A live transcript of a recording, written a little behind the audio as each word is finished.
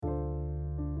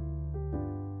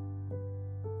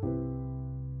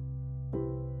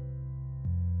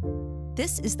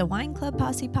This is the Wine Club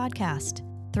Posse podcast,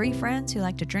 3 friends who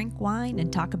like to drink wine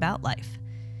and talk about life.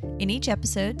 In each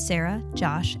episode, Sarah,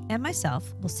 Josh, and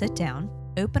myself will sit down,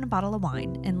 open a bottle of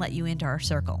wine, and let you into our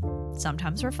circle.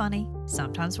 Sometimes we're funny,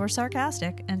 sometimes we're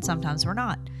sarcastic, and sometimes we're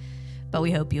not. But we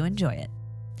hope you enjoy it.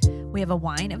 We have a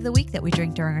wine of the week that we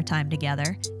drink during our time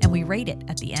together, and we rate it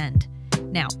at the end.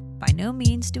 Now, by no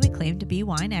means do we claim to be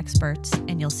wine experts,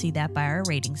 and you'll see that by our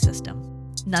rating system.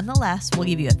 Nonetheless, we'll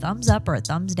give you a thumbs up or a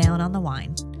thumbs down on the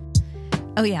wine.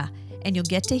 Oh yeah, and you'll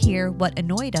get to hear what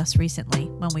annoyed us recently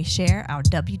when we share our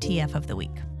WTF of the week.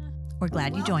 We're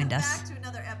glad you joined us. Welcome back to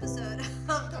another episode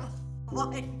of the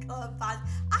Wine Club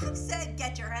Podcast. I said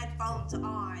get your headphones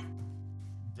on.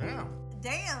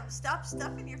 Damn, stop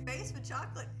stuffing your face with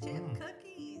chocolate chip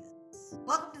cookies.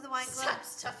 Welcome to the Wine Club. Stop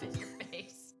stuffing your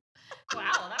face.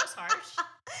 Wow, that was harsh.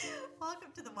 Welcome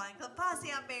to the Wine Club Posse.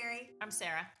 I'm Mary. I'm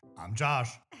Sarah. I'm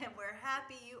Josh. And we're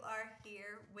happy you are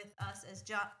here with us as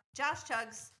Josh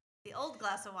chugs the old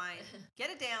glass of wine. Get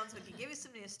it down so we can give you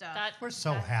some new stuff. We're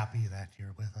so happy that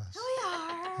you're with us. We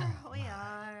are. We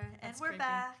are. And That's we're creepy.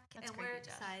 back. That's and we're creepy,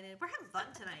 Josh. excited. We're having fun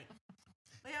tonight.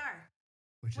 We are.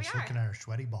 We're just We are. looking at our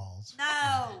sweaty balls. No.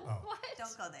 Oh. What?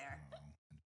 Don't go there.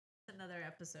 It's another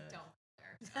episode. Don't.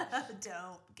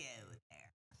 Don't go there.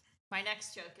 My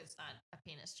next joke is not a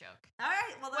penis joke. All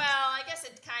right. Well, Well, I guess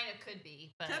it kind of could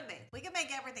be, but could be. We can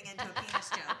make everything into a penis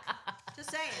joke. Just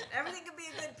saying. Everything could be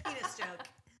a good penis joke.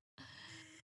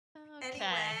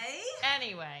 Okay.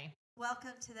 Anyway,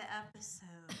 Welcome to the episode.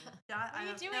 What are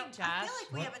you doing, I Josh? feel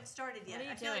like we What? haven't started yet. What are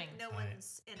you I feel doing? like no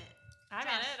one's in it. I'm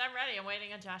Josh. in it. I'm ready. I'm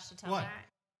waiting on Josh to tell What? me.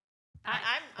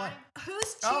 I'm What?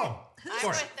 Who's cheers? Oh, Who's I'm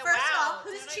sorry. with the First of wow. all,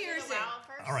 who's Don't I do the cheersing? wow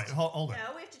first? All right, hold on.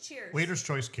 No, we have to cheers. Waiter's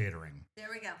Choice Catering. There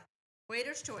we go.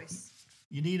 Waiter's choice.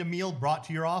 You need a meal brought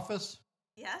to your office?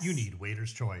 Yes. You need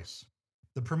Waiter's Choice,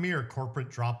 the premier corporate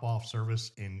drop-off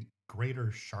service in Greater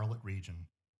Charlotte region.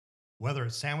 Whether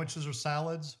it's sandwiches or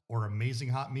salads or amazing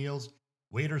hot meals,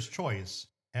 Waiter's Choice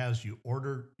has you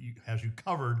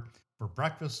covered for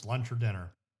breakfast, lunch, or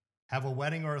dinner. Have a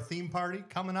wedding or a theme party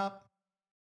coming up?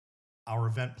 Our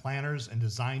event planners and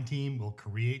design team will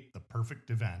create the perfect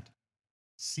event.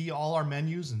 See all our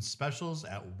menus and specials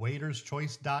at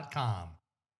waiterschoice.com.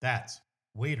 That's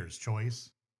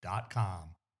waiterschoice.com.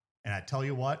 And I tell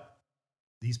you what,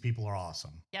 these people are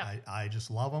awesome. Yep. I just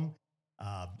love them.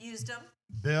 Used them.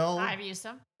 I've used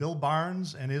them. Bill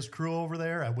Barnes and his crew over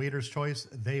there at Waiter's Choice,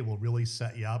 they will really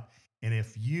set you up. And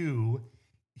if you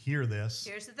hear this,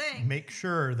 Here's the thing. make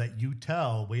sure that you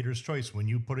tell Waiter's Choice when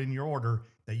you put in your order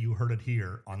that you heard it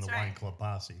here on That's the right. Wine Club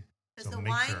Posse. Because So the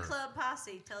make Wine sure. Club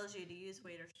Posse tells you to use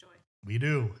Waiter's Choice We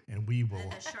do, and we will. in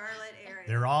the Charlotte area.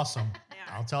 They're awesome. They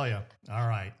are. I'll tell you. All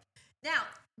right. Now,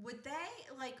 would they,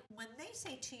 like, when they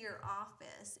say to your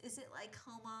office, is it like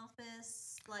home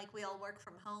office? Like we all work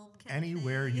from home? kind of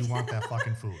Anywhere thing? you want that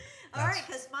fucking food. All right, That's-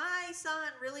 because my son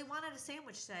really wanted a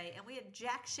sandwich today, and we had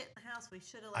jack shit in the house. We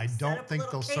should have, I like, set don't up think a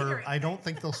little they'll serve. catering I don't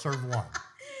thing. think they'll serve one.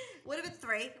 Would have been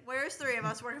 3. Where's 3 of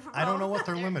us working from I home? don't know what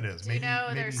their limit is. Do you know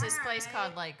maybe there's this place Alright.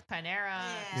 called like Panera,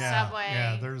 Yeah. Subway,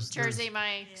 Yeah, there's- Jersey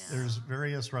Mike's. Yeah. There's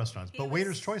various restaurants, He but Waiter's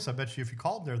was- Choice. I bet you, if you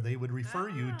called there, they would refer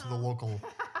you to the Oh. local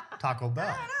Taco I Bell.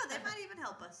 don't know. They might even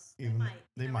help us. Even- they might.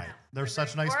 they You never might. know. They're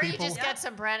such very- nice Or people. you just get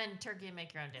some bread and turkey and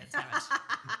make your own damn sandwich.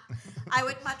 I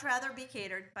would much rather be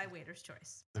catered by Waiter's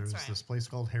Choice. There's right. this place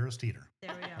called Harris Teeter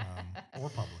There we go. or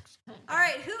Publix. All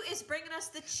right, who is bringing us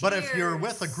the cheers? But if you're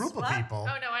with a group of What? people,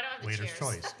 Oh no, I don't have the Waiter's cheers.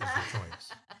 Choice is the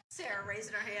choice. Sarah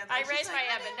raising her hand. I like she's raised my like,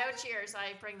 hand, "I but no didn't-" cheers.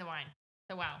 I bring the wine.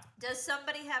 The wow. Does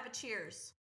somebody have a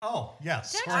cheers? Oh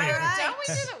yes. Don't, Spring. you- Alright. don't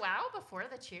we do the wow before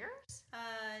the cheers?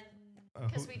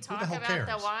 Because we who talk the hell about cares?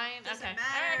 the wine. Doesn't Okay.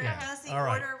 matter. All right, Yeah. go ahead. Does the All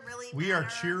right. order really We are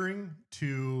matter? cheering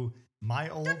to my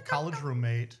old college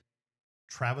roommate,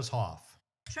 Travis Hoff.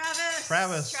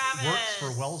 Travis. Works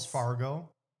for Wells Fargo.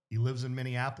 He lives in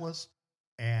Minneapolis.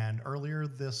 And earlier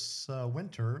this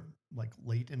winter, like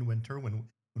late in winter, when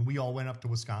we all went up to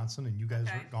Wisconsin and you guys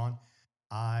Okay. were gone,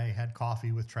 I had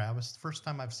coffee with Travis. The first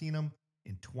time I've seen him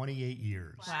in 28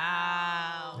 years.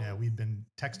 Wow. Yeah, we've been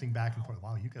texting back and forth.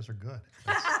 Wow, you guys are good.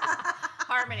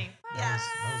 Harmony. That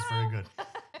was very good.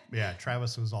 Yeah,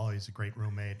 Travis was always a great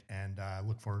roommate, and I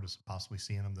look forward to possibly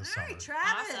seeing him this All right, summer.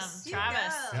 Travis. Awesome. you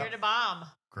Travis, go. you're the bomb.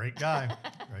 Great guy.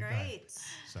 Great guy. Great.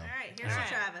 So, All right, here's all to right.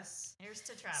 Travis. Here's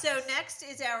to Travis. So next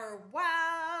is our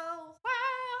wow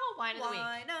wine of the week.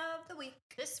 wine of the week.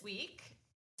 This week,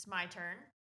 it's my turn.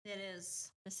 It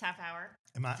is This half hour.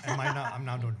 Am I not? I'm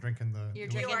not drinking the. You're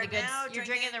the- drinking are the good. now You're drinking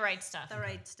drinking the right stuff. the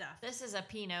right stuff. This is a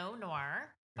Pinot Noir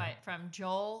Yeah. from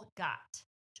Joel Gott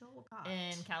Joel Gott.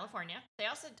 in California. They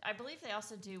also, I believe, they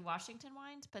also do Washington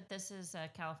wines, but this is a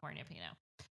California Pinot.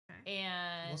 Okay.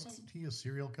 And Wasn't he a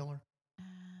serial killer?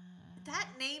 That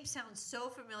name sounds so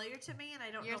familiar to me, and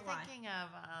I don't you're know why. thinking of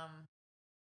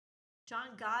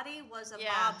John Gotti was a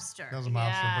Yeah. mobster. That was a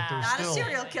mobster, but there's Not still a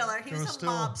serial killer. He there was was a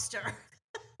still- mobster.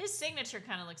 his signature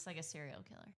kind of looks like a serial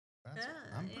killer,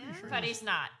 I'm pretty Yeah. sure. but he he's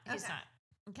not. He's Okay. not.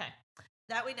 Okay.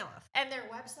 That we know of. And their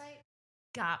website,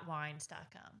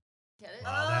 gotwines.com. Get it?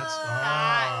 Oh, that's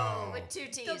Got oh. with 2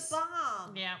 The T's.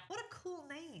 bomb. Yeah. What a cool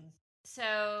name.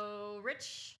 So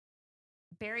rich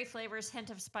berry flavors, hint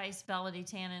of spice, velvety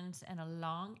tannins, and a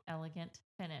long, elegant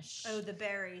finish. Oh, the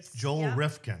berries. Joel Yep.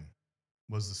 Rifkin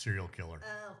was the serial killer.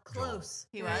 Oh, close.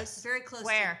 He Very- was? very close.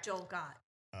 Where? To Joel Gott.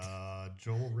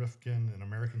 Joel Rifkin, an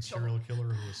American serial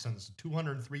killer who was sentenced to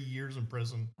 203 years in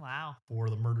prison Wow. for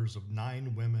the murders of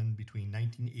 9 women between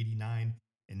 1989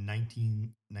 and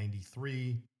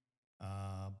 1993.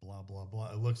 Blah, blah,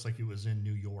 blah. It looks like it was in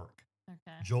New York.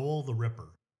 Okay. Joel the Ripper.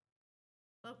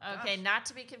 Oh, Okay, gosh. not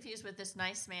to be confused with this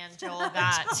nice man, Joel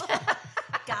Gott.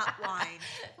 Got wine.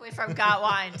 We're from Got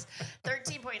Wines.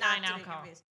 13.9 Not to be alcohol.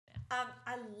 confused.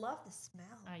 I love the smell.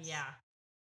 Yeah.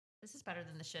 This is better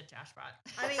than the shit Josh brought.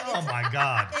 I mean, Oh my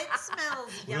God. it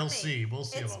smells yummy. We'll see. We'll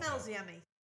see It about smells that. yummy.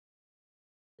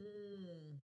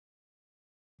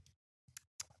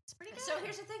 It's pretty good. So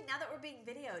here's the thing. Now that we're being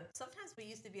videoed, sometimes we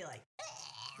used to be like,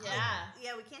 Yeah.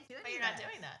 yeah, we can't do any But you're of not that.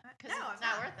 doing that because No, it's I'm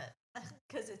not not. worth it.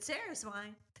 Because it's Sarah's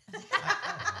wine.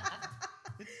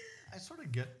 I sort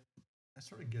of get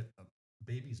a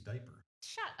baby's diaper.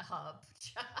 Shut up,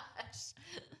 Josh.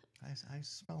 I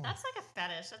smell That's like a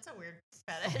fetish. That's a weird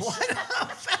fetish. What? A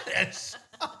fetish?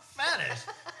 A fetish?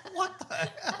 What the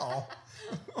hell?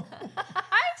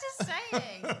 I'm just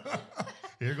saying.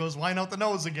 Here goes wine out the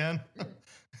nose again.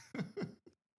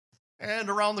 And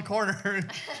around the corner,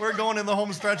 we're going in the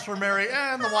home stretch for Mary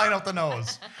and the wine out the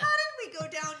nose. How did we go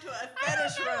down to a I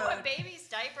fetish don't know road? a baby's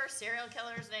diaper serial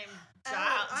killer's named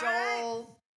Oh, all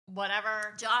Joel,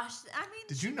 whatever. Josh, I mean,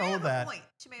 Did she you may know have that- A point.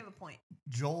 She may have a point.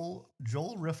 Joel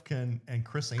Rifkin and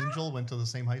Chris Angel went to the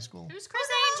same high school. Who's Chris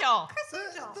Angel? Chris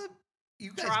Angel.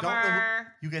 You guys don't know. Drummer.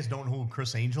 You guys don't know who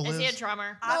Chris Angel is? Is he a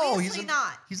drummer? No, Obviously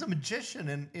not. He's a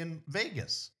magician in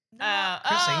Vegas. No.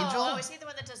 Chris Angel? Oh, is he the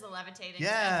one that does the levitating?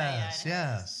 Yes, Okay,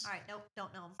 yeah, yes. All right, nope,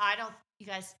 don't know him. I don't. You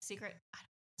guys, secret. I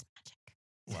don't. It's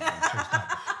magic. Well, I'm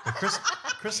sure it's not.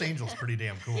 But Chris Angel's pretty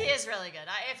damn cool. He is really good.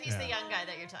 If he's the Yeah. young guy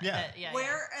that you're talking. Yeah. Yeah.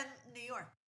 Where in New York?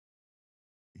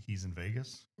 He's in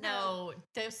Vegas. No,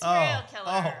 the serial killer.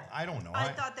 Oh, I don't know. I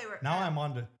thought they were. Now I'm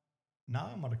on to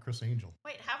Chris Angel.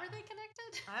 Wait, how are they connected?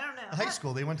 I don't know. High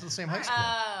school. They went to the same high Alright. school.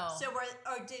 Oh. So,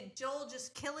 or did Joel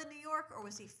just kill in New York, or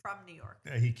was he from New York?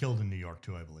 He killed in New York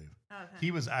too, I believe. Okay.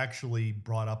 He was actually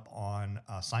brought up on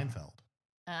Seinfeld.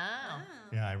 Oh.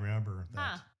 Yeah, I remember that.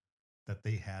 Huh. That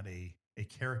they had a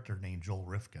character named Joel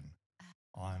Rifkin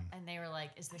on. And they were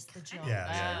like, "Is this the Joel?" Yeah,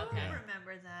 I yeah, Oh, okay. yeah.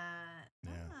 remember that.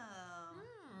 Yeah. Oh.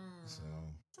 Hmm. So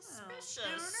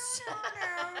Suspicious.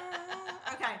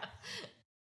 Okay.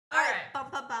 All All right. right. Bum,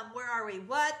 bum, bum. Where are we?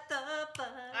 What the fuck?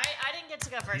 I didn't get to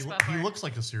go first he before. looks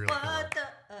like a serial killer. What the?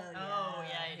 Oh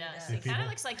yeah, he does. See, He kind people- of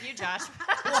looks like you, Josh.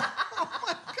 Oh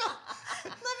my god!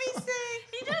 Let me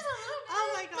see. He does a little bit.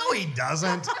 Oh my god. No, he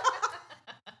doesn't.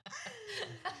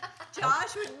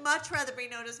 Josh would much rather be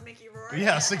known as Mickey Rourke.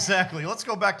 Yes, exactly. Let's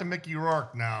go back to Mickey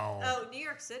Rourke now. Oh, New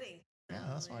York City. Yeah,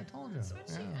 that's what I told you. That's what,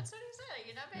 Yeah. that's what he said.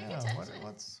 You're not paying Yeah, attention.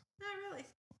 what's Not really.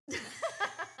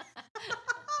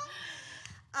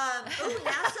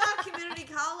 Nassau Community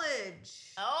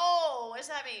College. Oh, what does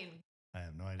that mean? I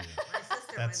have no idea. My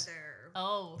sister That's- went there.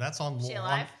 Oh, That's on She Long,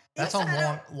 alive? that's East on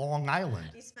Meadow- Long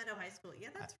Island. East Meadow High School. Yeah,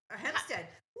 that's or Hempstead.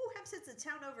 Ooh, Hempstead's a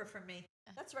town over from me.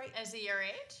 That's right. is he your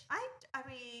age? I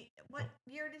mean, what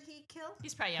year did he kill?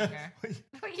 He's probably younger.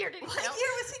 What year did he What kill? year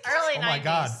was he killed? Early Oh my 90s.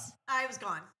 God. I was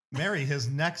gone. Mary, his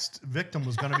next victim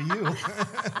was going to be you.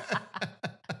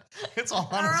 It's all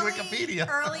on his Wikipedia.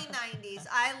 Early 90s.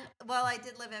 I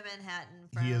did live in Manhattan.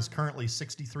 He is from- currently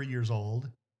 63 years old.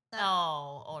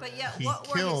 Oh, older. But yeah, He what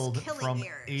were killed his killing from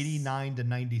years? 89 to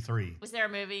 93. Was there a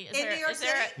movie? In New York is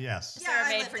there, City? Yes. Is Yeah, there a I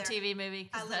made lived for there. TV movie?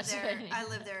 'Cause I lived that's there. what I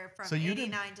lived there from So you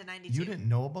didn't- 89 to 92. You didn't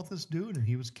know about this dude and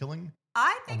he was killing?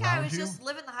 I think I around was you? just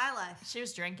living the high life. She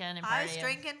was drinking and partying. I was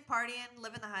drinking, partying,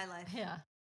 living the high life. Yeah.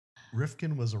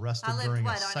 Rifkin was arrested I lived, during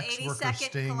what, a on sex worker 82nd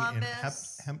sting in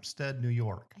Columbus? Hempstead, New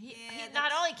York, He Yeah, not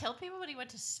that's- only killed people, but he went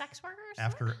to sex workers.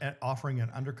 after offering an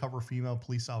undercover female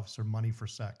police officer money for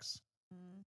sex.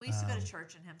 We used to go Um, to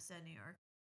church in Hempstead, New York.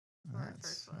 Where it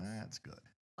That's, first was. that's good.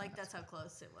 Like, that's how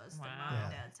close it was to Wow. mom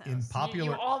and dad's house. In You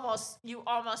popular almost crossed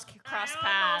I almost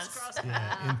paths. crossed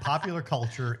yeah, in popular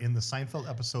culture, in the Seinfeld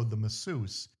episode "The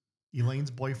Masseuse,"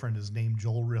 Elaine's boyfriend is named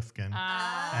Joel Rifkin,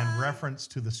 and reference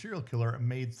to the serial killer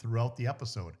made throughout the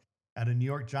episode. At a New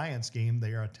York Giants game,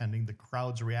 they are attending. The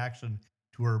crowd's reaction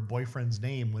to her boyfriend's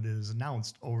name when it is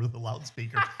announced over the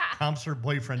loudspeaker prompts her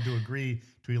boyfriend to agree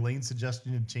to Elaine's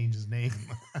suggestion to change his name.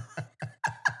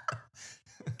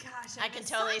 Gosh, I can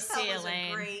totally see Seinfeld was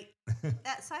Elaine.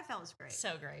 That Seinfeld was great.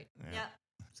 So great. Yep.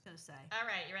 I was gonna say. All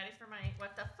right, you ready for my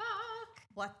what the fuck?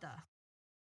 What the?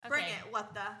 Okay. Bring it.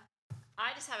 What the?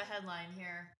 I just have a headline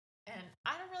here, and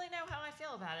I don't really know how I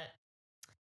feel about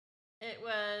it. It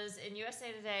was in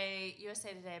USA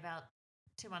Today about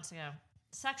 2 months ago.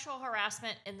 Sexual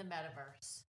harassment in the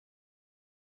metaverse.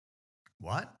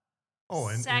 What? Oh,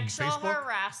 in Sexual Facebook?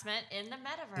 harassment in the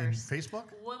metaverse. In Facebook?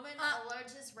 Woman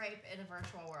alleges rape in a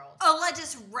virtual world.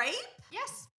 Alleges rape?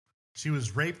 Yes. She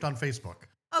was raped on Facebook.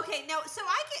 Okay, now so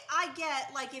I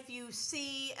get like if you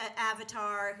see an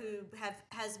avatar who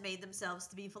has made themselves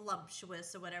to be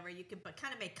voluptuous or whatever, you can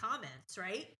kind of make comments,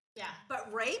 right? Yeah.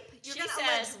 But rape? You're She gonna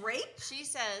says- allege rape? She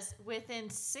says within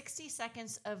 60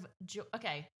 seconds of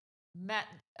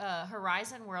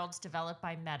Horizon Worlds developed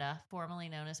by Meta, formerly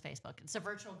known as Facebook. It's a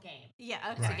virtual game.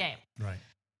 Yeah. It's Okay. a game. Right.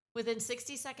 Within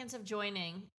 60 seconds of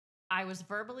joining, I was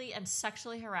verbally and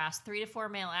sexually harassed. 3 to 4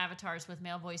 male avatars with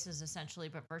male voices, essentially,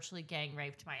 but virtually gang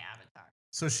raped my avatar.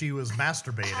 So she was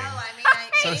masturbating. Oh, I mean,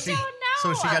 so I she, don't know.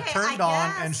 so she got Okay, turned I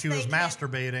on and guess she was they can-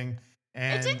 masturbating.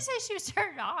 And It didn't say she was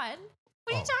turned on.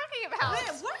 What are you talking about?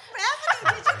 Wait, what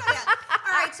avenue did you go down?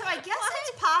 All right, so I guess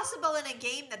it's possible in a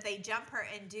game that they jump her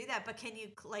and do that, but can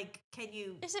you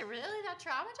Is it really that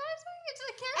traumatizing? It's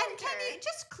a and character. can you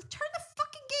just turn the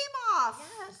fucking game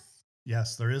off? Yes.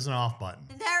 yes, there is an off button.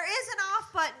 There is an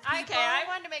off button. People. Okay, I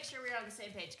wanted to make sure we were on the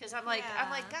same page because I'm like, Yeah.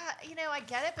 God, I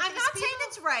get it. But I'm these not people, saying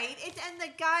it's right. And the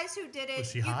guys who did it,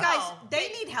 Was she you hot? guys, Oh, they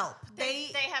they- need help. they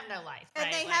have no life, and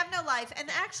right? they Like, have no life. And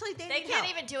actually, they They need can't help.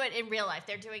 even do it in real life.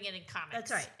 They're doing it in comics.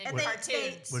 That's right. In And they-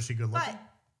 cartoons. Was she good looking?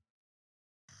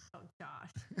 Oh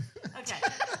gosh. Okay.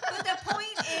 But the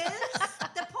point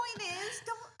is,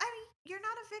 you're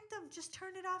not a victim. Just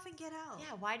turn it off and get out.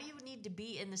 Yeah, why do you need to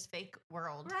be in this fake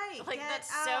world? Right, Like, get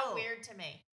that's out. so weird to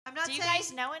me. I'm not Do you saying.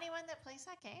 guys know anyone that plays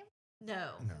that game?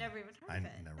 No, No. never even heard I of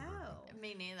it. never heard of no.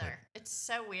 Me neither. It's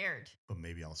so weird. But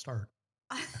maybe I'll start.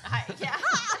 Yeah.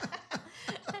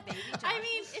 Maybe I Josh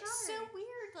mean, will it's so start. weird.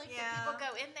 Like, Yeah. that people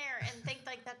go in there and think,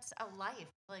 like, that's a life.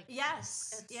 Like,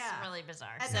 Yes. It's yeah. really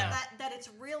bizarre. And so, that it's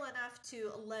real enough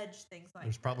to allege things like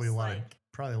There's probably this. a lot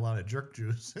like, of jerk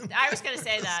juice. I was going to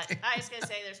say that. I was going to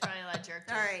say there's probably a lot of jerk.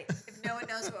 All right. If no one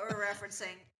knows what we're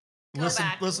referencing, Listen,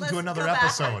 back. listen to let's another go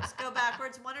episode. backwards. Go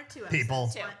backwards 1 or 2 episodes. People.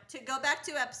 Two. To go back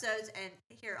 2 episodes and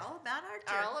hear all about our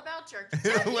jerk. All about jerk.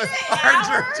 Learn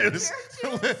Our jerk juice.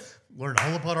 jerk juice. Learn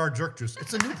all about our jerk juice.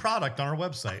 It's a new product on our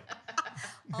website.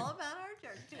 all about our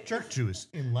jerk. juice. Jerk juice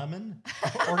in lemon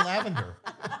or lavender.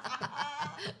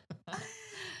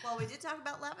 Well, we did talk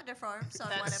about lavender farms on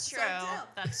one That's true. episode too.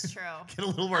 That's true. Get a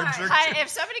little more All right. jerk Hi, juice. if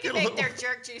somebody could Get a make their little-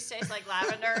 jerk juice taste like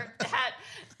lavender,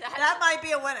 That might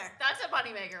be a winner. that's a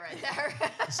moneymaker right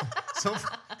there.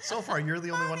 So far, you're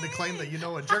the only one to claim that you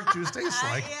know what jerk juice tastes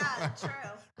like. Yeah, true.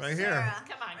 Right here. Sarah.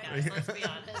 Come on, Right. guys, let's be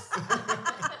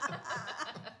honest.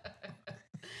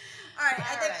 All right,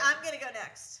 I think All right. I'm gonna go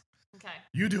next. Okay.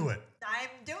 You do it, I'm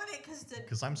doing it because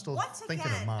because I'm still once thinking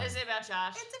again, of mine. Is it about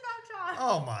Josh? it's about Josh.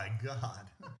 Oh my god!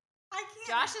 I can't.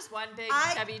 Josh is one big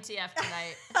I- WTF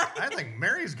tonight. I think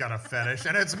Mary's got a fetish,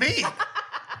 and it's me.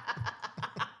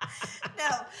 No,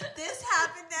 this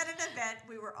happened at an event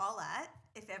we were all at.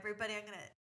 If everybody, I'm gonna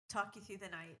talk you through the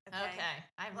night. Okay. Okay.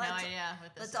 I have no Let's- idea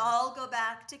what this Let's is. all go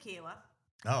back to Kiowa.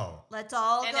 Oh, Let's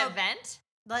all An go. event?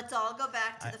 Let's all go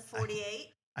back to I- the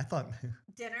 48 I thought.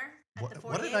 dinner at the 48.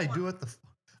 What did I do at the?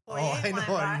 Oh, 48 I know wine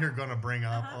what bar. you're gonna bring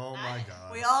up. Uh-huh. Oh my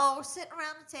god. We all were sitting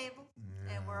around the table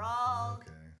and we're Yeah, all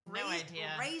okay. No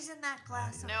idea. raising that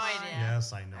glass of No wine. idea.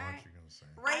 Yes, I know All what right. you're gonna say.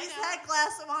 Raise I know. that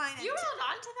glass of wine. And You held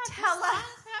on to that Tell this long?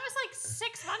 us. That was like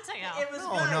 6 months ago. It was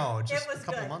Oh good. no, just it was a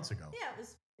couple good. months ago. Yeah,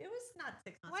 it was not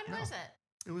 6 months. When ago. was it?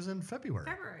 It was in February.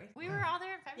 February. We were all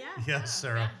there in February. Yeah. Yes,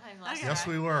 Sarah. Yeah, I lost Yes, track.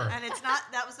 we were. And it's not.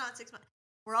 That was not 6 months.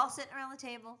 We're all sitting around the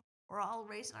table. We're all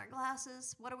raising our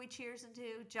glasses. What are we cheersing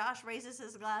to? Josh raises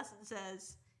his glass and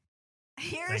says,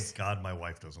 "Here's Thank God my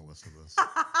wife doesn't listen to this.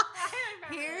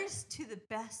 remember here's to the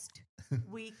best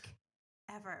week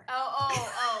ever."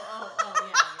 Oh,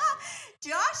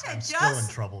 yeah. Josh had I'm still in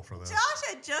just. trouble for this. Josh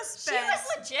had just She spent. was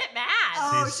legit mad.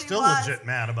 Oh, She's she still was. legit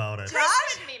mad about it. Josh-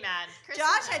 Chris wouldn't be mad. Chris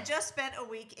Josh was had mad. just spent a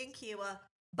week in Kiowa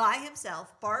by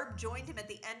himself. Barb joined him at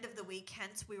the end of the week,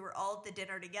 hence we were all at the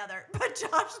dinner together. But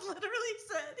Josh literally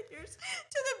said, "Here's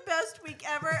to the best week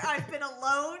ever. I've been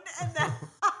alone in the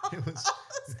house." It was-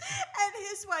 And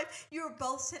his his wife, you were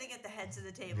both sitting at the heads of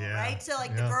the table, Yeah, right? So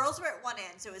like yeah. the girls were at one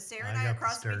end, so it was Sarah and I I got the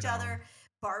across from stare each down. other,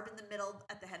 Barb in the middle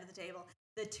at the head of the table.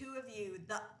 The two of you,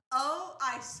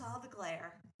 I saw the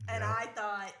glare, and Yep. I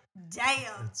thought,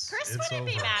 damn, Chris It's wouldn't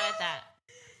be over. mad at that.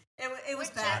 it was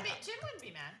Would bad. Jim wouldn't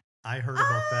be mad. I heard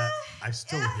about that. I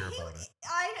still Yeah, hear about it.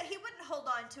 He wouldn't hold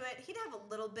on to it. He'd have a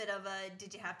little bit of a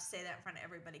 "did you have to say that in front of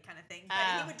everybody" kind of thing, but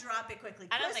he would drop it quickly.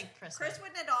 I don't think Chris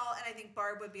wouldn't at all, and I think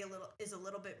Barb would be a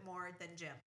little bit more than Jim.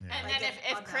 Yeah. And Like then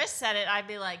on if Chris said it, I'd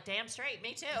be like, damn straight,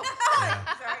 me too.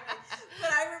 Exactly.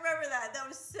 But I remember that. That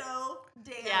was so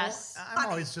damn. Yes. I'm funny.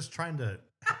 always just trying to.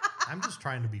 I'm just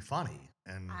trying to be funny,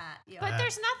 and Yeah. But Yeah.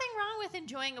 there's nothing wrong with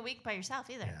enjoying a week by yourself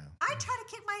either. yeah, I try to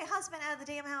kick my husband out of the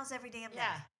damn house every damn day.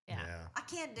 Yeah. I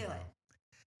can't do Yeah. it.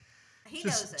 He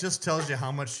knows it. Just tells you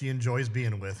how much she enjoys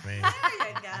being with me. there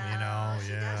you go. You know,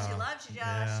 She yeah. does. She loves you, Josh.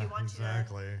 Yeah, she wants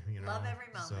exactly. You know, love every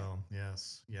moment. So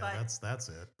yes, yeah, But- that's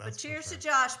it. But That's for cheers sure. to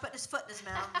Josh putting his foot in his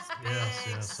mouth. His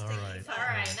big, Yes, all stinky right. foot. All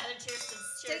right, another cheers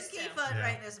Stinky to. foot Yeah.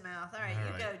 right in his mouth. All right, All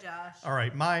you right. go, Josh. All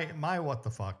right, my what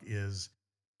the fuck is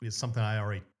something I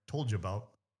already told you about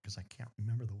because I can't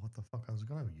remember the what the fuck I was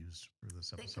going to use for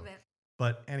this Think episode. of it.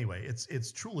 But anyway,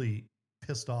 it's truly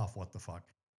pissed off. What the fuck?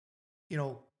 You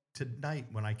know, tonight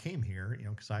when I came here, you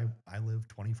know, because I live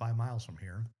 25 miles from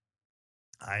here,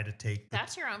 I had to take.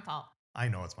 That's your own fault. I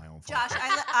know it's my own fault. Josh,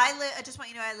 I live. I just want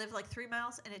you to know I live like 3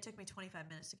 miles, and it took me 25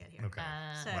 minutes to get here. Okay.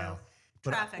 So Well,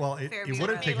 but traffic. well, it Fairview would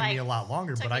have Road. taken me a Like, lot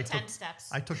longer, Took but you I 10 took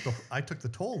steps. I took the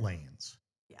toll lanes,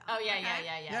 Yeah. Oh, yeah, Okay.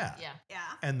 yeah.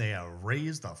 Yeah. and they have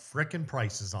raised the frickin'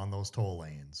 prices on those toll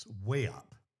lanes way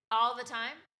up. All the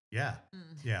time? Yeah,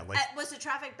 Mm. yeah, like Was the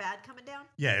traffic bad coming down?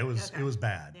 yeah, it was Okay.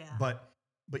 bad. Yeah.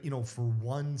 But you know, for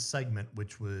one segment,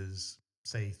 which was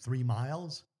say 3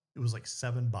 miles, it was like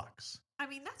 $7. I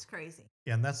mean, that's crazy.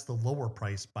 Yeah, and that's the lower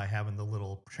price by having the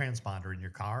little transponder in your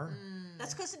car.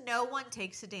 That's because no one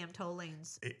takes the damn toll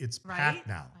lanes. It's Right? packed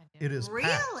now. I do. It is packed.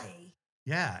 Really?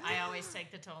 Yeah. I always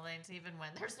take the toll lanes even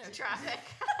when there's no traffic.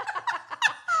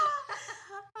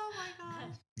 Oh my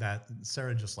god. That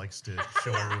Sarah just likes to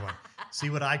show everyone. See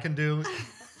what I can do.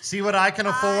 See what I can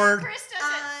afford. Chris doesn't.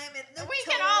 I'm in the We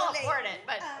can toll all lane. afford it,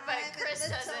 but I'm in Chris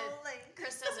the doesn't. toll lane.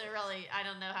 Chris doesn't really. I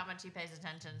don't know how much he pays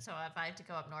attention. So if I have to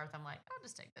go up north, I'm like, I'll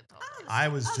just take the toll. I'll lane. I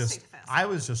was I'll just take the fast I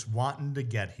was just wanting to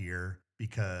get here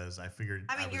because I figured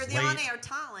I mean, was you're the late. on-air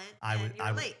talent, and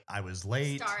you're late. I was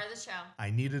late. Star of the show.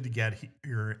 I needed to get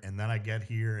here, and then I get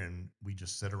here, and we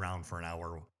just sit around for an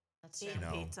hour. That's true. Eating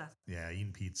know, pizza. Yeah,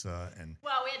 eating pizza, and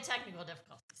Well, we had technical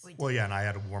difficulties. well, yeah, and I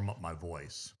had to warm up my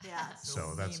voice. Yeah.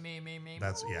 So that's me.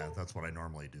 that's what I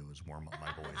normally do is warm up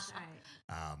my voice. All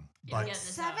right. You But get in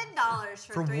the zone. $7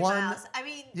 for For 3 one- miles. I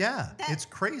mean, yeah, that- it's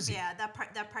crazy. yeah,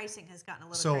 that pricing has gotten a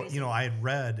little So crazy. you know, I had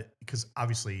read because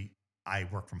obviously I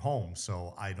work from home,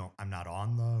 so I'm not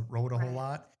on the road a whole Right.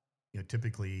 lot. You know,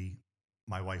 typically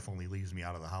my wife only leaves me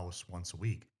out of the house once a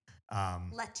week.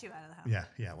 let you out of the house.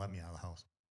 Yeah, let me out of the house.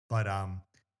 But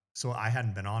so I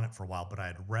hadn't been on it for a while, but I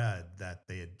had read that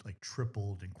they had like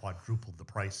tripled and quadrupled the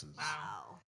prices.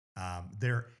 Wow.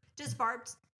 They're Does Barb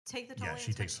take the toll yeah, lanes she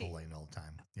when takes toll lane all the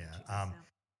time. Yeah. she does now?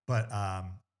 But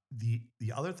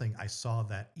the other thing I saw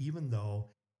that even though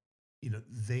you know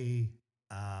they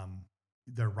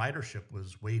their ridership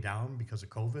was way down because of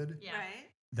COVID, Yeah. Right?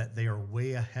 that they are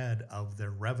way ahead of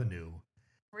their revenue.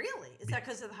 Really? Is Be- that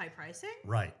because of the high pricing?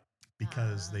 Right.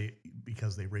 Because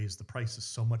they raised the prices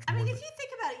so much I more. mean, if than- you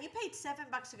think about it, you paid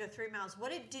 $7 to go 3 miles.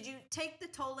 What did you take the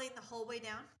toll lane the whole way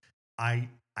down? I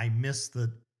missed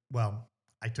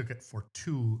I took it for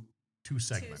two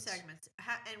segments. 2 segments.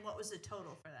 And what was the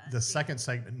total for that? The second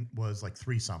segment was like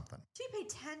 3 something. So you paid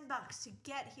 $10 to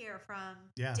get here from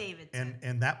Yeah. Davidson.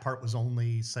 And that part was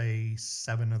only say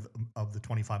 7 of the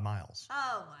 25 miles.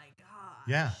 Oh my gosh.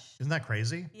 Yeah. Isn't that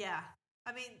crazy? Yeah.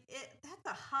 I mean, that's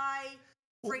a high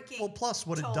freaking. Well, plus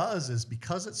what toll. it does is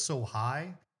because it's so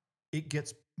high, it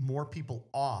gets more people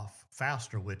off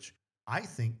faster, which I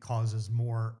think causes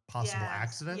more possible Yes.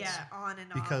 accidents. Yeah, on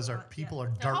and Because on. our people yeah.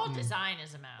 are The whole darting. design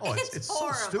is a mess. Oh, It's it's so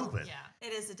horrible. stupid. Yeah.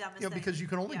 It is the dumbest You know, thing. because you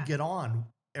can only Yeah. get on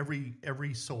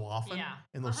every so often, Yeah.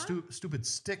 and those Uh-huh. stupid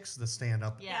sticks that stand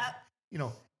up. Yeah. Yep. You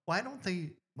know, why don't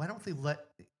they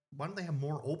have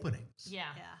more openings?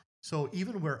 Yeah. Yeah. So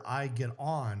even where I get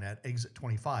on at exit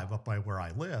 25 up by where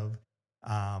I live,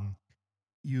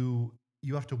 you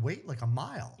have to wait like a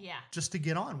mile Yeah. just to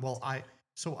get on. Well, I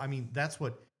mean, that's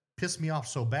what pissed me off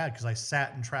so bad because I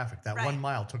sat in traffic. That Right. 1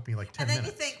 mile took me like 10 And then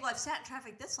minutes. you think, well, I've sat in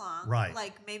traffic this long. Right.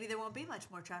 Like maybe there won't be much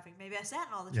more traffic. Maybe I sat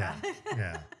in all the Yeah, traffic.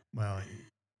 yeah. Well,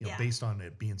 you know, Yeah. based on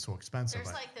it being so expensive.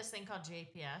 There's I- like this thing called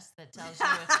GPS that tells you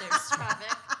if there's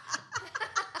traffic.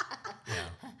 Yeah.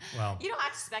 Well, You don't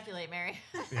have to speculate, Mary.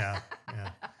 yeah.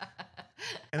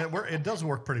 And it does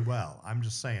work pretty well. I'm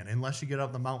just saying, unless you get up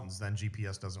in the mountains, then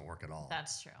GPS doesn't work at all.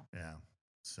 That's true. Yeah.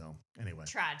 So anyway.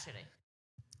 Tragedy.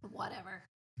 Whatever.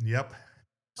 Yep.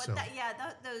 But So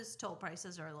those toll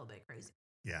prices are a little bit crazy.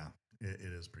 yeah, it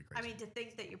is pretty crazy. I mean, to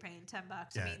think that you're paying $10.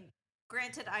 Yeah. I mean,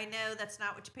 granted, I know that's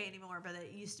not what you pay anymore, but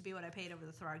it used to be what I paid over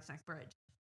the Throgs Neck Bridge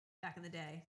back in the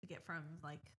day to get from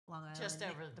like Long Island. Just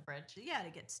over the bridge. Yeah, to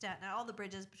get to Staten Island, all the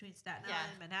bridges between Staten Yeah.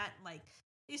 Island and Manhattan, like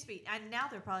it used to be, and now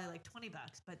they're probably like $20.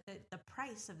 But the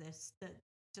price of this,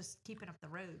 just keeping up the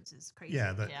roads is crazy.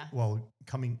 yeah. Yeah. Well,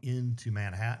 coming into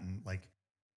Manhattan, like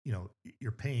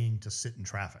you're paying to sit in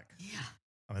traffic. Yeah.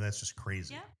 I mean, that's just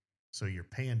crazy. Yeah. So you're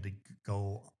paying to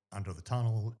go under the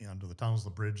tunnels, the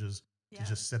bridges, Yeah. to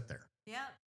just sit there. Yeah.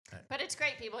 But it's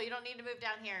great, people. You don't need to move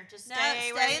down here. Just No,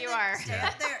 stay where in you the- are. Stay Yeah.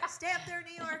 up there. Stay up there,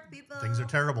 New York people. Things are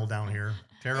terrible down here.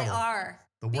 Terrible. They are.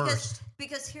 The worst.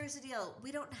 Because here's the deal: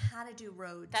 we don't know how to do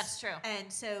roads. That's true.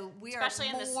 And so we Especially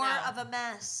in are the more snow. of a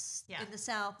mess Yeah. in the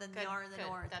south than we Good, are in the good.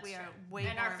 north. That's we are true. way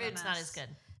And more our of a food's not mess. as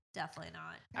good. Definitely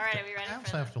not. All right, are we ready I for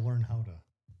also the... have to learn how to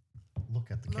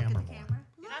look at the Look camera at the more. camera.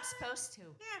 You're not supposed to.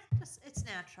 Yeah, it's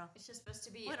natural. It's just supposed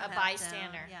to be We a don't have to,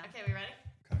 bystander. yeah. Okay, we ready?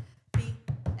 B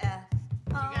F.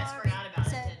 You guys forgot about it,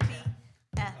 said didn't B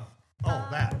you? F. Oh,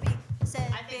 that. RB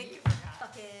said I think big you forgot.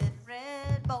 fucking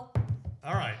Red Bull.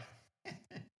 All right.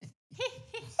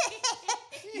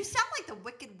 You sound like the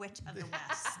Wicked Witch of the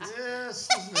West. This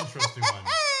is an interesting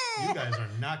one. You guys are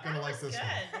not going to like this Good.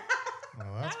 one.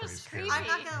 Well, that's That pretty was scary. creepy. I'm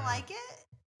not gonna like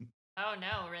it. Oh,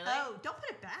 no, really? Oh, don't put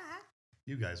it back.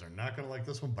 You guys are not going to like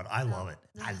this one, but I love it.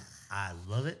 I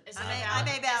love it. Is it, I about,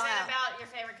 may is bow it out. about your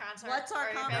favorite concert? What's our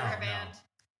or your concert? favorite No, no. band?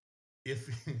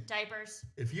 If Diapers.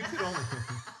 you could only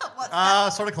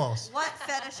What sort of close. what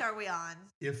fetish are we on?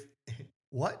 If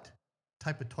what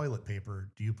type of toilet paper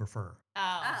do you prefer?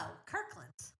 Oh. Kirkland.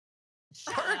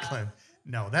 Kirkland.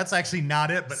 No, that's actually not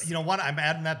it. But you know what? I'm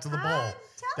adding that to the bowl.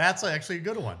 That's actually a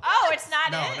good one. Oh, it's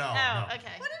not No, it? no, Oh, no.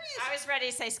 okay. What do you mean? I was ready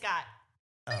to say Scott.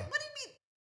 Oh. What do you mean?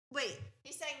 Wait.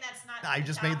 He's saying that's not I the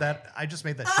just made topic. that. I just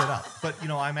made that shit up. But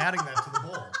I'm adding that to the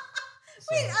bowl. So,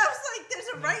 Wait, I was like, there's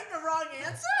a right and a wrong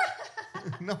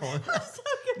answer? no, I'm so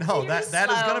confused. no, You're that just is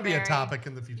going to slow, be a Mary. topic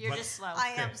in the future. You're But just slow. I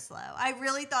am Okay. slow. I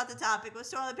really thought the topic was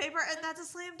toilet paper, and that's a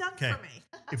slam dunk Okay. for me.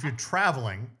 if you're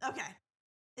traveling, Okay.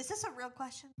 Is this a real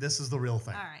question? this is the real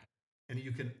thing. All right. And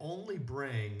you can only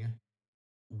bring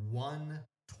one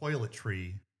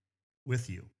toiletry with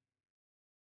you.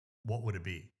 What would it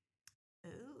be?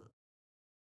 Ooh.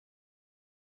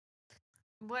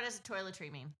 What does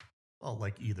toiletry mean? Well,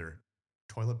 like either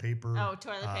toilet paper. Oh,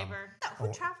 toilet um, paper. No, who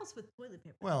Oh. travels with toilet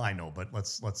paper? Well, I know, but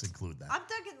let's include that. I'm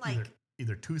thinking like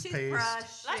either toothpaste.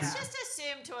 toothbrush. Let's yeah. just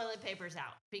assume toilet paper's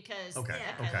out because Okay,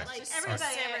 Yeah, okay. let's Like just everybody,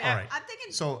 assume- All right. I'm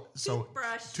thinking So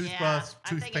toothbrush. toothbrush, Yeah, I'm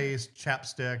thinking- toothpaste,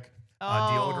 chapstick, Oh,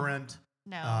 deodorant,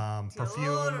 No, perfume,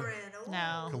 deodorant. Ooh.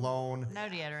 No. cologne. no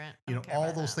deodorant. You know, Don't care all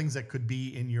about those that. things that could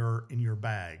be in your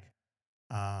bag.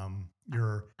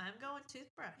 Your I'm going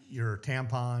toothbrush. your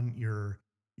tampon, your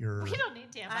We don't need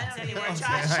I tampons don't anymore, need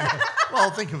Josh.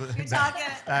 well, think of it. You're back-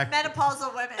 talking back-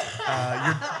 menopausal women.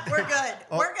 We're good.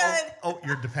 oh, We're good.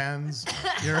 your depends.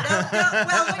 Your No,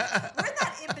 well, we're in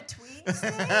that in between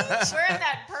stage. We're in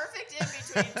that perfect in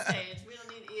between stage. We don't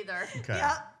need either. Okay.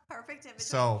 Yep, perfect in between.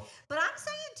 So but I'm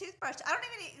saying toothbrush. I don't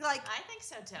even need, like. I think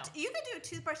so too. You could do a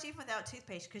toothbrush even without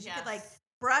toothpaste because you could like Yes.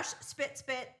 brush, spit,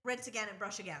 rinse again, and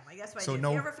brush again. Like that's what So I do. no-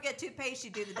 If you ever forget toothpaste,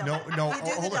 you do the double. no. You do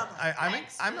the Hold on. double.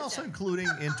 Thanks. I'm also including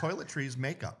in toiletries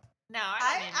makeup. No, I I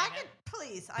don't need makeup. could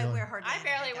please. I No. wear hardly. I any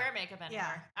barely makeup. wear makeup anymore.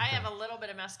 Yeah. I have a little bit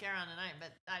of mascara on tonight,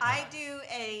 but I do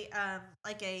a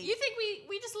like a. You think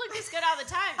we just look this good all the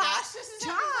time, Josh? This is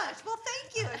Josh, well,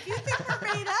 thank you. If you think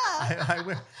we're made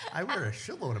up, I wear a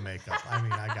shitload of makeup. I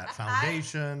mean, I got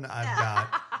foundation. I've yeah.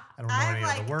 got. I don't know I have any of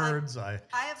like the words. I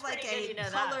have like pretty good a you know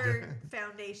that. colored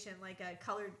foundation, like a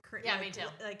colored cream. Yeah, like, me too.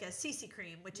 Like a CC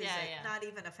cream, which is Yeah, a, yeah. not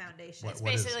even a foundation. What- It's is-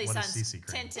 basically what is CC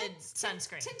cream? tinted It's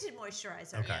sunscreen. tinted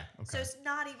moisturizer. Okay. yeah. So Okay. it's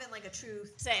not even like a true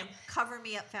Same. cover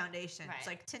me up foundation. It's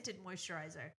Right. like tinted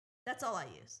moisturizer. That's all I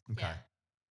use. Okay. Yeah.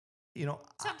 You know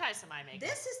Sometimes some eye makeup.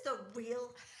 This is the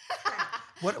real crap.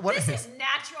 what? This is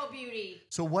natural beauty.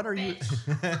 So what are you?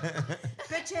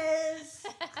 Bitches.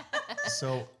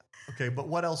 So okay, but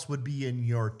what else would be in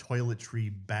your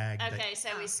toiletry bag? that- Okay,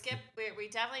 so we Oh. skip. We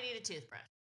definitely need a toothbrush.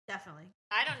 Definitely.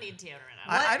 I don't need deodorant.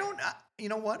 I don't. You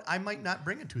know what? I might not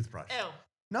bring a toothbrush. Ew.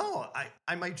 No,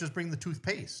 I might just bring the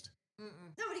toothpaste. Mm-mm.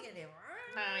 No, what are you gonna do?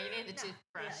 No, you need the Yeah,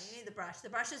 toothbrush. you need the brush. The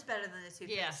brush is better than the toothpaste.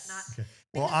 Yes. Not. Okay.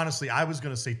 Well, honestly, I was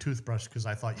going to say toothbrush because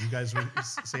I thought you guys were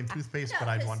saying toothpaste, but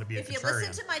I 'cause wanted to be a if you contrarian.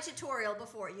 listened to my tutorial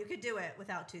before, you could do it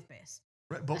without toothpaste.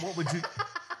 Right, but what would you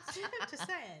Just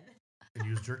saying. and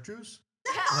use jerk juice?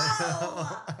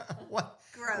 Oh, What?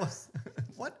 gross.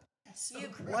 What? So You-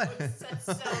 gross. That's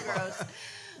so gross.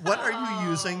 What are you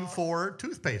using Oh. for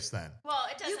toothpaste then? Well,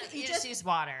 it doesn't. You, just use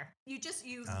water. You just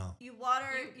you Oh. you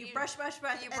water, You- you brush, You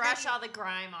and brush then all the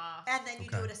grime off. and then you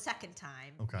do Okay. it a second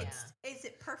time. Okay. Yeah. Is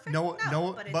it perfect? No,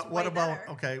 but, it's what way about better.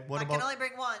 okay? What I about can only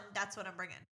bring one. That's what I'm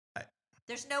bringing. I-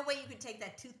 There's no way you can take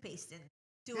that toothpaste and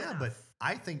do yeah? enough. But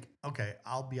I think okay.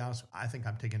 I'll be honest. I think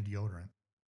I'm taking deodorant.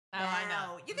 Oh, I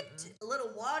know. You can a little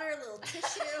water, a little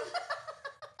tissue,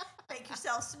 make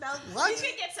yourself smell. What? You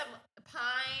could get some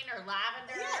pine or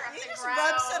lavender Yeah, off you the just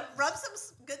ground. rub some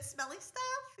good smelling stuff.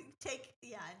 Take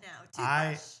no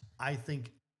I toothbrush.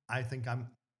 I think I'm.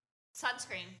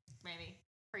 Sunscreen, maybe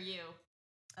for you.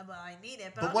 Well, I need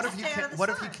it, but, But I'm what just if you staying out can't? of the What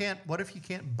if you sun. can't? What if you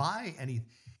can't buy any?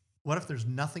 What if there's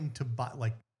nothing to buy?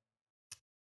 Like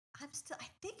I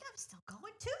think I'm still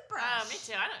going toothbrush. Oh, me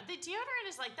too. I don't. The deodorant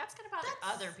is like that's gonna bother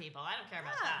That's- other people. I don't care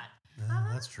about yeah.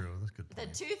 that. that's true. That's a good. The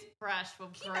Point. toothbrush will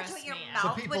Can you imagine gross what your me mouth So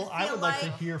out. would people, I feel would like to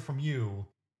like- hear from you,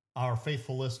 our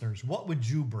faithful listeners. What would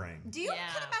you bring? Do you Yeah.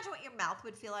 can imagine what your mouth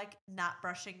would feel like not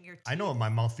brushing your teeth? I know what my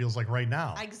mouth feels like right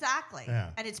now. Exactly.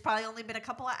 Yeah. And it's probably only been a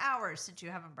couple of hours since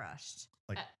you haven't brushed.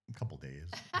 Like a couple days.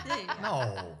 There you go.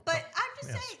 No. But I'm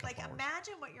just Yes, saying, couple like, hours.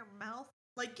 imagine what your mouth,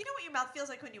 like, you know what your mouth feels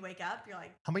like when you wake up? You're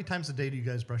like, How many times a day do you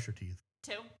guys brush your teeth?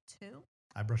 2. 2?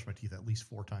 I brush my teeth at least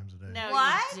 4 times a day. No,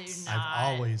 What? you do I've not.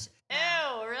 always. Ew,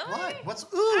 really? What? What's ooh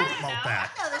I don't about know.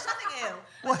 that? No, there's nothing ew.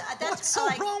 What, That's what's so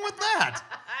like, wrong with that?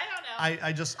 I don't know.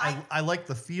 I just I like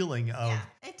the feeling of Yeah,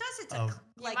 it does. It's of-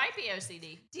 you like, might be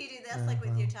OCD. do you do this like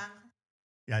with your tongue?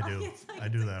 yeah I Like, do it's like I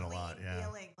do it's that a clean lot yeah.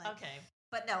 Feeling, like, Okay.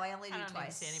 But no, I only do I don't need to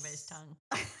twice. see anybody's tongue.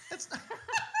 It's not,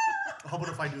 how about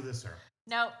if I do this, sir?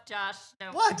 No, Josh.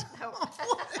 No. What? No. What?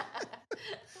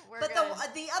 We're But good.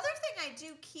 the other thing I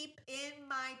do keep in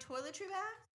my toiletry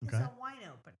bag is Okay. a wine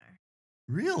opener.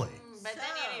 Really? But then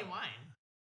you So- need wine.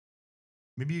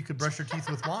 Maybe you could brush your teeth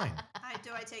with wine.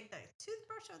 Do I take the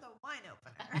toothbrush or the wine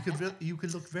opener? You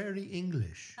could look very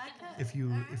English I could. if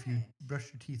you Alright.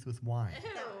 brush your teeth with wine. Ew.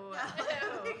 No,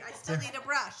 Ew. I still need a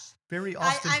brush. Very I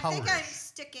Austin think I'm Powers.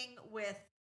 sticking with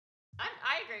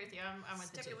I agree with you. I'm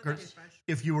with the sticking with toothbrush. the toothbrush.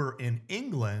 If you were in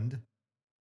England,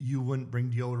 you wouldn't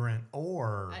bring deodorant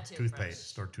or A toothbrush.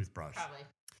 toothpaste or toothbrush. Probably.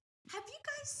 Have you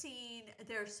guys seen?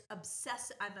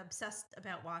 I'm obsessed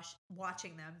about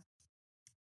watching them.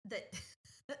 That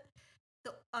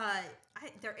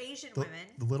they're Asian The, women.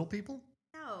 the little people?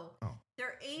 No, Oh.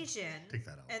 they're Asian, Take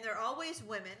that out. and they're always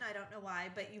women. I don't know why,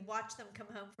 but you watch them come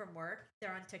home from work.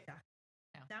 They're on TikTok.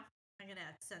 Yeah. No, I'm gonna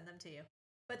send them to you.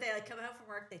 But they like come home from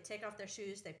work. They take off their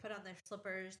shoes. They put on their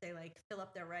slippers. They like fill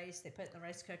up their rice. They put it in the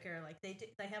rice cooker. Like they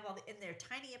have all in their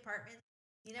tiny apartment.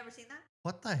 You never seen that?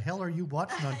 What the hell are you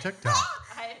watching on TikTok?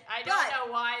 I don't But-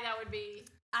 know why that would be.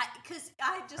 I'll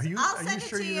Are you send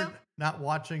sure it to you. you're not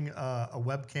watching a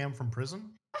webcam from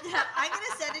prison? I'm gonna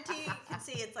send it to you. You can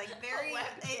see it's like very.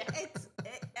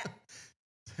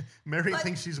 Mary But-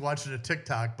 thinks she's watching a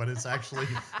TikTok, but it's actually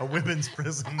a women's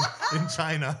prison in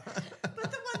China.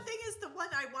 But the one thing is, the one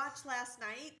I watched last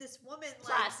night. This woman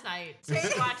like Last night. We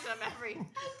watch them every.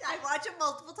 I watch them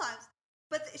multiple times.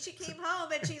 But she came home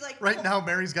and she like Right pulled- now,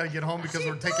 Mary's got to get home because She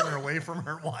we're taking her pulled- away from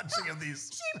her watching of these.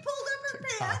 She pulled up her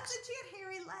TikToks. pants and she had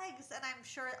hairy legs, and I'm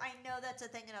sure I know that's a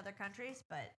thing in other countries,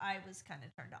 but I was kind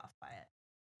of turned off by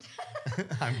it.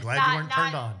 I'm glad you weren't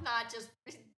turned on. Not just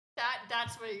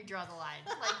that's where you draw the line.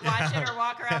 Like watching her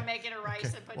walk around making her rice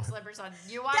Okay. and putting slippers on.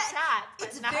 You watch That- that. but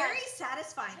It's not- very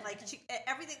satisfying. Like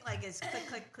everything like is click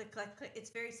click click click click.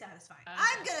 It's very satisfying. Okay.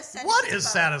 I'm gonna send. What it to is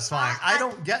both. satisfying? I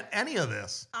don't get any of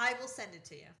this. I will send it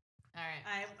to you. All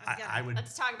right. I would.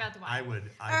 Let's talk about the wine. I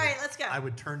would. All right, let's go. I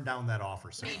would turn down that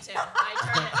offer, Sarah. Me too.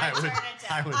 I turn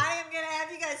it I down. would. I am gonna have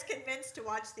you guys convinced to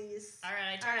watch these. All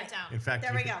right, I turn All it down. In fact,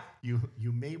 There you, we go.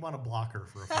 You may want to block her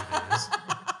for a few days.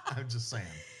 I'm just saying.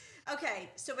 Okay,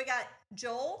 so we got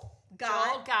Joel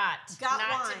Joel Gott. Got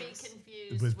Not to be wines.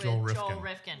 confused With with Joel Joel Rifkin.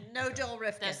 Rifkin. No Joel The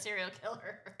Rifkin. serial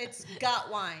killer. It's got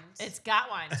wines. It's Gott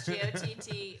Wines.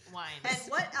 G-O-T-T wines. And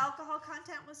what alcohol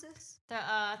content was this?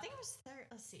 I think it was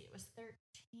let's see, it was 13.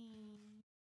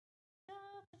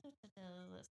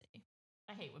 Let's see.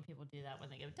 I hate when people do that when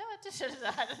they give.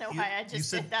 I don't know why I just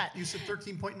said did that. You said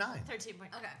 13.9. 13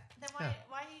 point. Okay. Then Yeah.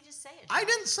 why do you just say it? I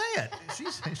didn't say it.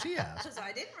 She asked. Because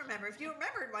I didn't remember. If you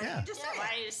remembered, why Yeah. didn't you just Yeah, say why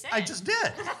it? do you just say I it? just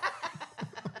did.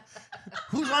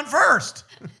 Who's on first?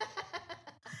 All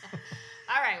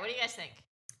right, what do you guys think?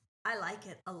 I like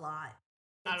it a lot.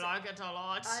 I like it a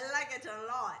lot. I like it a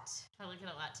lot. I like it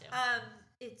a lot too.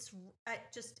 It's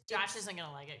just Josh isn't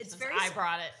gonna like it it's since very I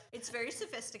brought it. It's very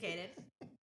sophisticated.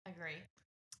 Agree.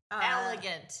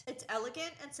 Elegant. It's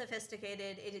elegant and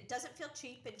sophisticated. It doesn't feel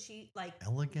cheap and like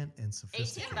Elegant and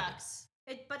sophisticated. $18.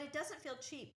 But it doesn't feel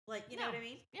cheap. Like, you know what I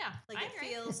mean? Yeah. Like I it agree.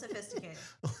 feels sophisticated.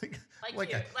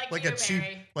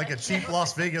 like a cheap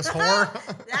Las Vegas whore.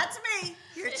 That's me.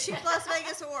 You're a cheap Las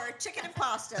Vegas whore. Chicken and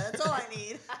pasta. That's all I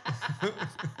need.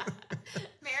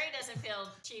 Mary doesn't feel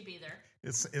cheap either.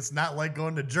 It's not like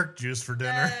going to Jerk Juice for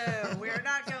dinner. No, we're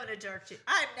not going to Jerk Juice.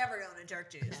 I'm never going to Jerk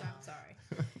Juice. I'm sorry.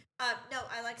 No,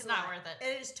 I like it. It's not worth it.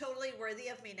 It is totally worthy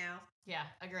of me now. Yeah,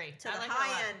 agree. To the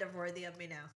high end of worthy of me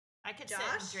now. I could Josh?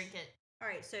 sit and drink it. All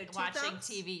right, so watching thumbs?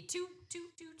 TV. Two.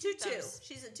 2-2.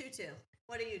 She's at 2-2.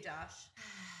 What are you, Josh?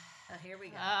 Oh, here we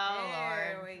go. Oh,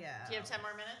 here Lord. we go. Do you have 10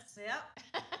 more minutes? Yep.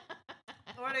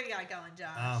 What do you got going,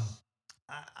 Josh?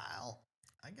 I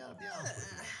gotta be honest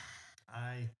with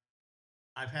you.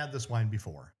 I've had this wine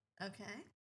before. Okay.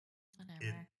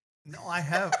 Whatever. No, I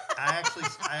have. I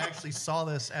actually saw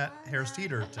this at Harris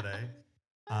Teeter today.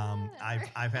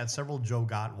 I've had several Joe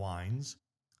Gott wines.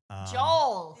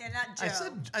 Joel. Yeah, not Joe.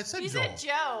 I said You Joel. said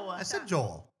Joe. I said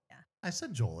Joel. Yeah. I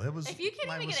said Joel. It was. If you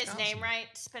can't even get his name right,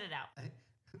 spit it out.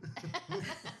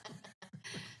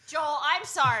 Joel, I'm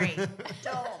sorry.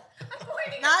 Joel. I'm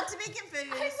pointing Not to be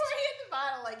confused. I'm pointing at the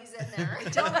bottle like he's in there.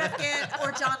 Joe Rifkin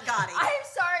or John Gotti. I'm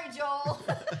sorry, Joel.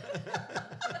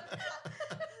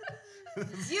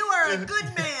 You are a good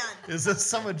man. Is this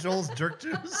some of Joel's jerk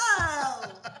juice? Oh.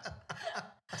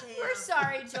 Damn. We're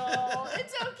sorry, Joel.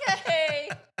 It's okay.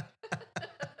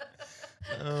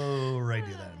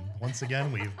 Alrighty then. Once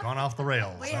again, we've gone off the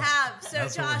rails. We have. So,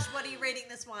 that's what Josh, what are you rating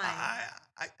this wine?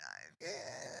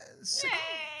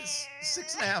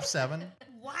 Six and a half, 7.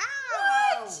 Wow.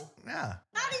 Yeah.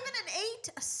 Not even an 8?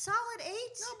 A solid 8?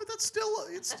 No, but it's still,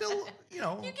 you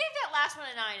know. You gave that last one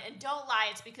a 9, and don't lie,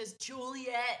 it's because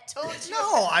Juliet told you.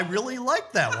 No, I really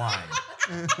like that wine.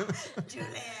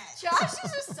 Juliet. Josh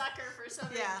is a sucker for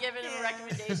something Yeah. giving him a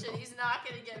recommendation. He's not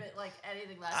going to give it like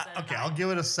anything less than Okay, a 9. I'll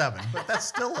give it a 7, but that's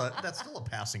still a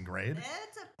passing grade.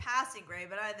 It's a passing grade,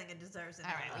 but I think it deserves it.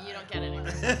 All right, well, you don't get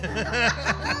anything.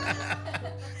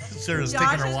 Sarah's Josh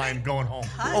taking her has wine, been going home.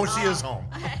 cut Oh, she off. is home.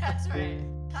 That's right.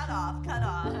 Cut off.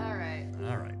 All right.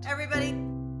 All right. Everybody,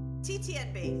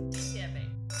 TTNB. TMB.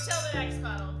 Till the next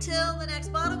bottle. Till the next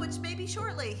bottle, which may be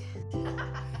shortly. And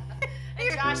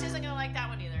Josh isn't going to like that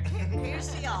one either. Here's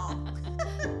to y'all.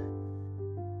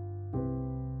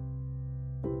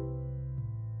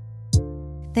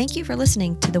 Thank you for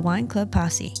listening to the Wine Club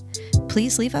Posse.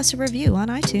 Please leave us a review on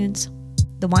iTunes.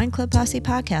 The Wine Club Posse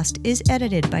podcast is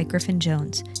edited by Griffin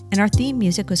Jones, and our theme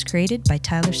music was created by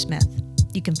Tyler Smith.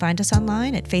 You can find us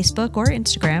online at Facebook or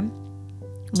Instagram.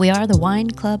 We are the Wine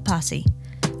Club Posse.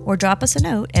 Or drop us a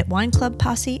note at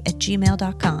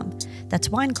wineclubposse@gmail.com. That's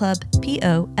wineclub, Posse,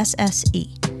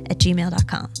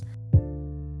 @gmail.com.